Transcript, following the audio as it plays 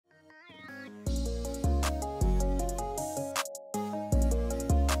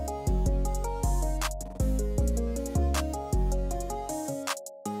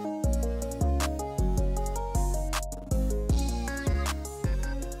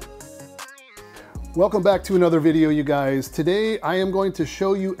Welcome back to another video, you guys. Today I am going to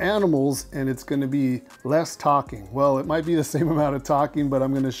show you animals, and it's going to be less talking. Well, it might be the same amount of talking, but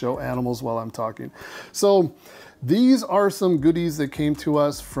I'm going to show animals while I'm talking. So these are some goodies that came to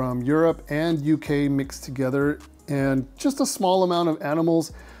us from Europe and UK mixed together, and just a small amount of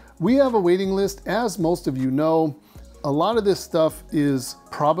animals. We have a waiting list, as most of you know. A lot of this stuff is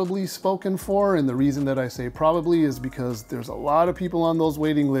probably spoken for, and the reason that I say probably is because there's a lot of people on those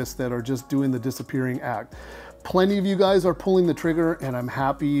waiting lists that are just doing the disappearing act. Plenty of you guys are pulling the trigger, and I'm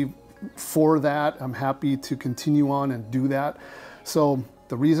happy for that. I'm happy to continue on and do that. So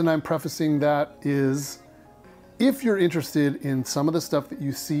the reason I'm prefacing that is, if you're interested in some of the stuff that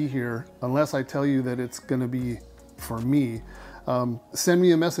you see here, unless I tell you that it's gonna be for me, send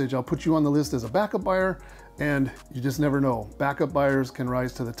me a message. I'll put you on the list as a backup buyer. And you just never know. Backup buyers can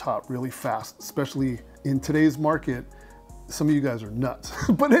rise to the top really fast, especially in today's market. Some of you guys are nuts.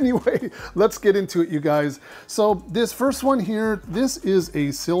 But anyway, let's get into it, you guys. So this first one here, this is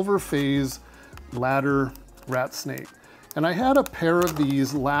a silver phase ladder rat snake. And I had a pair of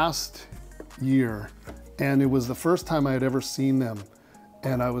these last year, and it was the first time I had ever seen them.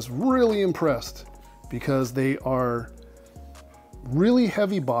 And I was really impressed because they are really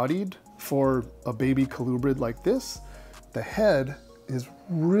heavy bodied for a baby colubrid like this. The head is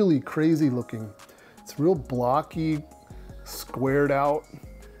really crazy looking. It's real blocky, squared out,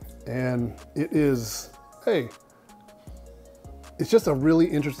 and it is, hey, it's just a really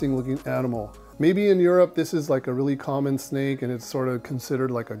interesting looking animal. Maybe in Europe, this is like a really common snake and it's sort of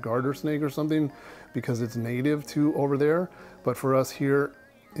considered like a garter snake or something because it's native to over there. But for us here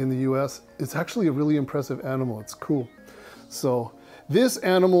in the US, it's actually a really impressive animal. It's cool. So this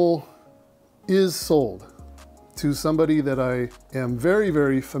animal is sold to somebody that I am very,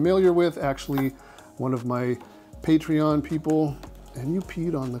 very familiar with. Actually, one of my Patreon people. And you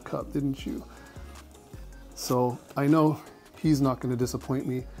peed on the cup, didn't you? So I know he's not going to disappoint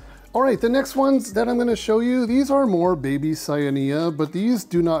me. All right, the next ones that I'm going to show you, these are more baby Cyanea, but these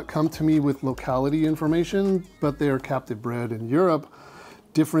do not come to me with locality information, but they are captive bred in Europe,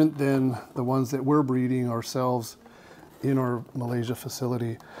 different than the ones that we're breeding ourselves in our Malaysia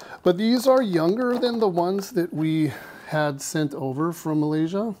facility. But these are younger than the ones that we had sent over from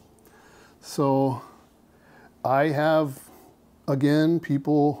Malaysia. So I have, again,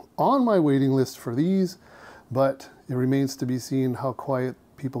 people on my waiting list for these, but it remains to be seen how quiet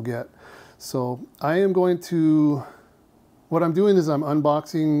people get. So I am going to, what I'm doing is I'm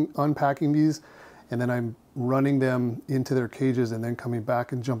unpacking these, and then I'm running them into their cages and then coming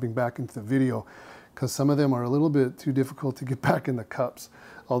back and jumping back into the video, because some of them are a little bit too difficult to get back in the cups,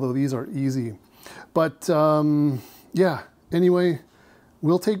 although these are easy. But yeah, anyway,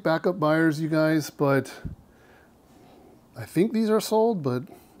 we'll take backup buyers, you guys, but I think these are sold, but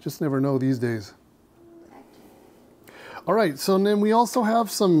just never know these days. All right, so then we also have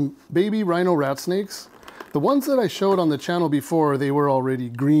some baby rhino rat snakes. The ones that I showed on the channel before, they were already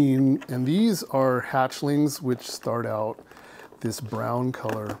green, and these are hatchlings, which start out this brown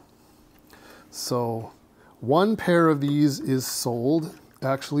color. So one pair of these is sold,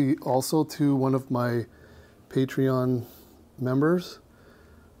 actually also to one of my Patreon members.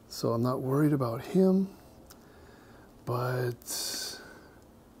 So I'm not worried about him, but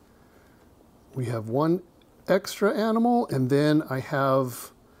we have one extra animal, and then I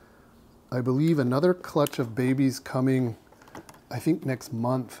have, I believe, another clutch of babies coming, I think next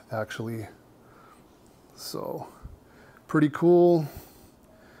month actually. So pretty cool.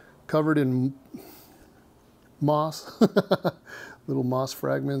 Covered in moss, little moss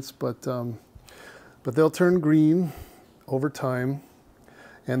fragments, but they'll turn green over time,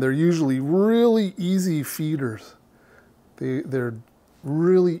 and they're usually really easy feeders. They're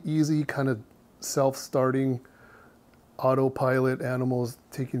really easy, kind of self-starting autopilot animals,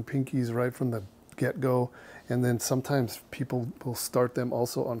 taking pinkies right from the get-go, and then sometimes people will start them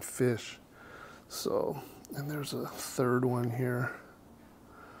also on fish. So, and there's a third one here.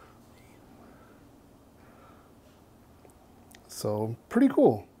 So pretty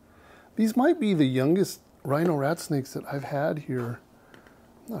cool. These might be the youngest rhino rat snakes that I've had here.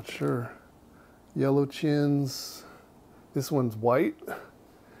 I'm not sure. Yellow chins. This one's white.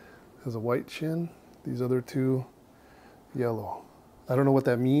 Has a white chin. These other two, yellow. I don't know what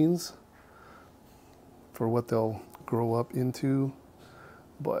that means for what they'll grow up into,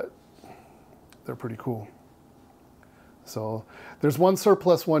 but they're pretty cool. So there's one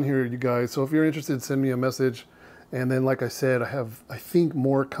surplus one here, you guys. So if you're interested, send me a message. And then, like I said, I have, I think,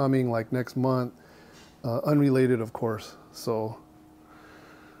 more coming like next month, unrelated, of course. So,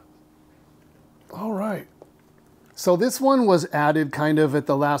 all right. So this one was added kind of at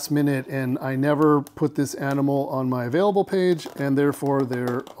the last minute, and I never put this animal on my available page, and therefore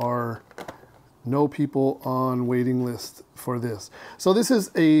there are no people on waiting list for this. So this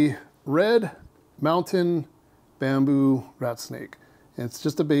is a red mountain bamboo rat snake. It's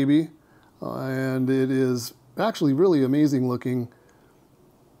just a baby, and it is actually really amazing looking.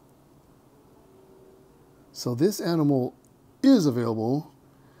 So this animal is available.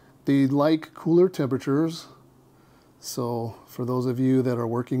 They like cooler temperatures. So for those of you that are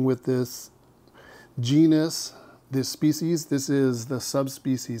working with this genus, this species, this is the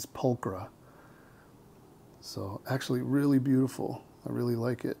subspecies pulchra. So actually really beautiful. I really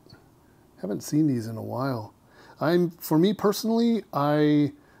like it. Haven't seen these in a while. For me personally,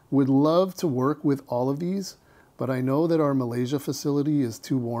 I would love to work with all of these, but I know that our Malaysia facility is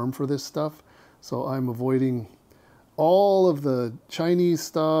too warm for this stuff. So I'm avoiding all of the Chinese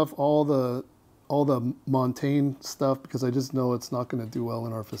stuff, all the montane stuff, because I just know it's not going to do well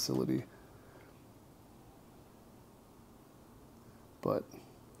in our facility. But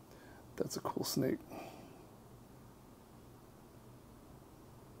that's a cool snake.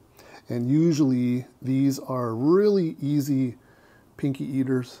 And usually these are really easy pinky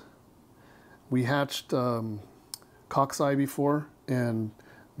eaters. We hatched cockeye before, and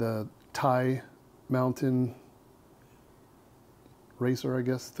the Thai mountain racer, I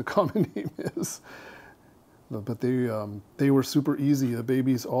guess the common name is. But they were super easy. The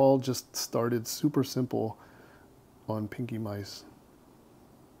babies all just started super simple on pinky mice.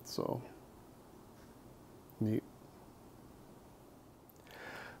 So neat.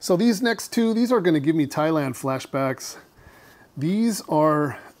 So these next two, these are going to give me Thailand flashbacks. These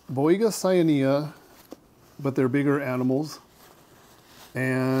are boiga cyanea, but they're bigger animals.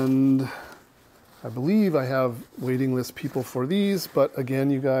 And I believe I have waiting list people for these, but again,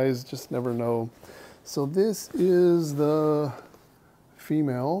 you guys just never know. So this is the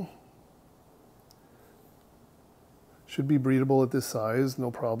female. Should be breedable at this size, no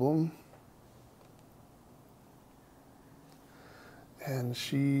problem. And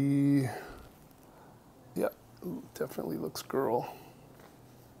she, yeah, definitely looks girl.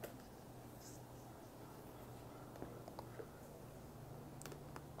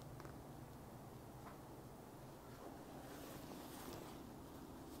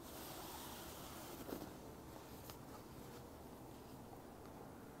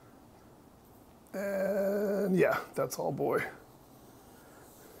 And yeah, that's all boy.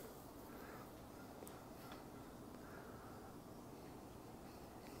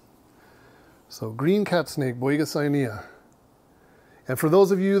 So green cat snake, boiga cyanea. And for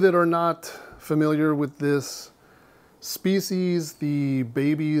those of you that are not familiar with this species, the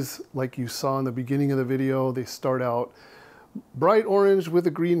babies, like you saw in the beginning of the video, they start out bright orange with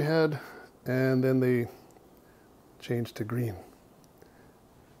a green head, and then they change to green.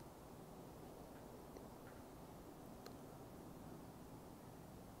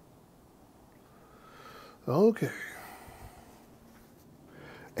 Okay.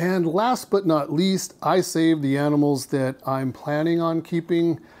 And last but not least, I saved the animals that I'm planning on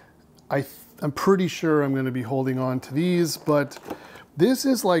keeping. I'm pretty sure I'm going to be holding on to these, but this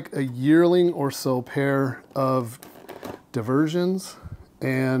is like a yearling or so pair of diversions,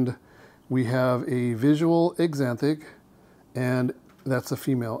 and we have a visual exanthic, and that's a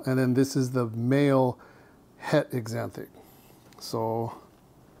female, and then this is the male het exanthic. So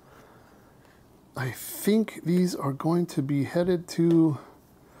I think these are going to be headed to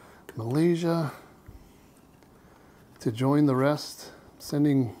Malaysia to join the rest.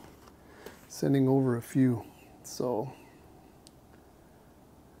 Sending over a few. So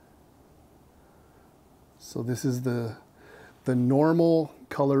this is the normal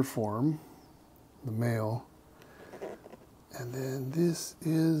color form, the male, and then this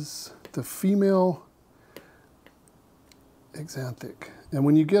is the female exanthic. And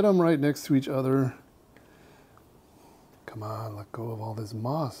when you get them right next to each other, come on, let go of all this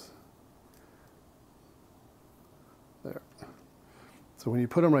moss. There. So when you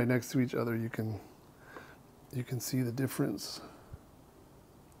put them right next to each other, you can see the difference.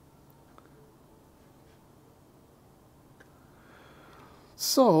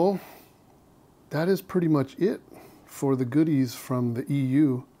 So that is pretty much it for the goodies from the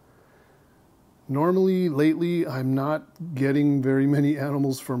EU. Normally, lately, I'm not getting very many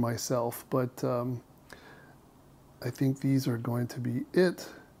animals for myself, but I think these are going to be it.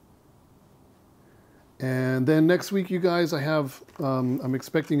 And then next week, you guys, I'm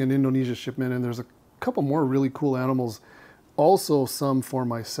expecting an Indonesia shipment, and there's a couple more really cool animals, also some for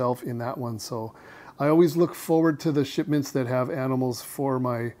myself in that one. So I always look forward to the shipments that have animals for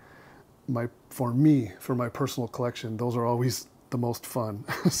my for me, for my personal collection, those are always the most fun.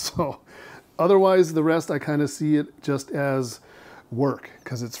 So otherwise, the rest I kind of see it just as work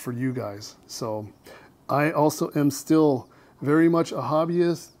because it's for you guys. So I also am still very much a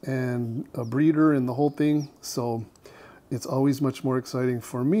hobbyist and a breeder and the whole thing. So it's always much more exciting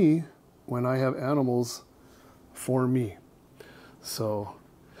for me when I have animals for me. So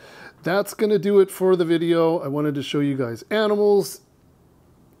that's gonna do it for the video. I wanted to show you guys animals,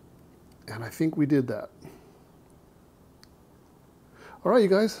 and I think we did that. All right, you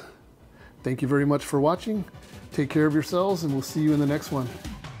guys, thank you very much for watching. Take care of yourselves, and we'll see you in the next one.